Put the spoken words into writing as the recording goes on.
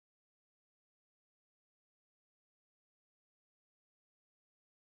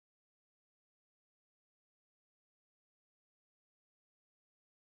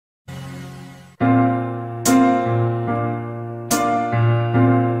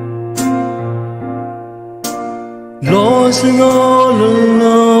wasn't all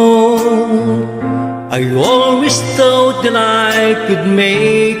alone. I always thought that I could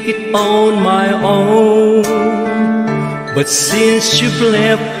make it on my own. But since you've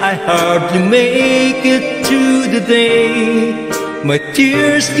left, I hardly make it to the day. My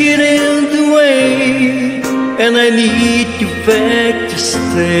tears get in the way, and I need you back to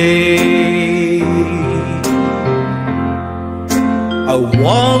stay. I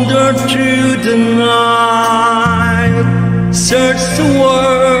wander through the night, search the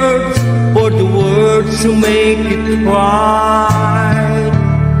words for the words to make it right.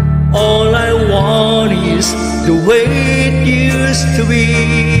 All I want is the way it used to be,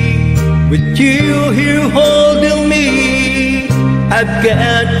 with you here holding me. I've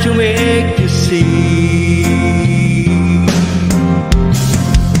got to make you see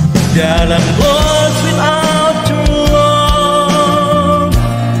that I'm lost without your love.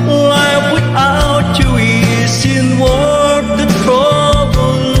 Life without you isn't worth the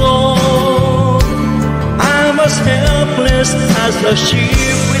trouble, Lord. I'm as helpless as a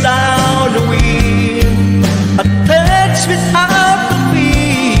ship without a wind, a text without the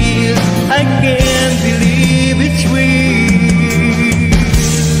feel. I can't believe it's real.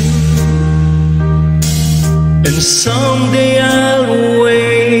 And someday I'll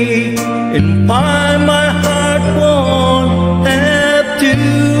wake and find my heart won't have to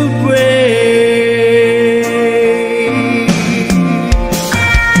break.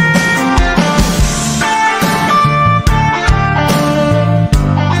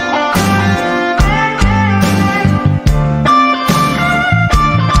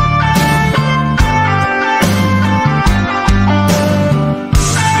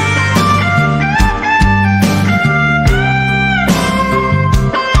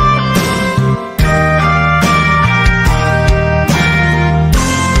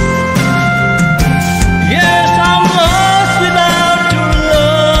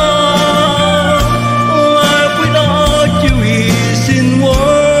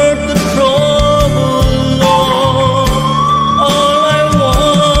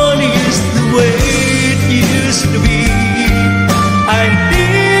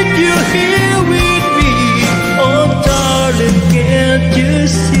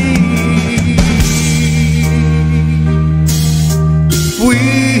 We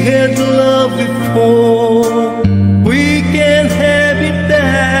had love before,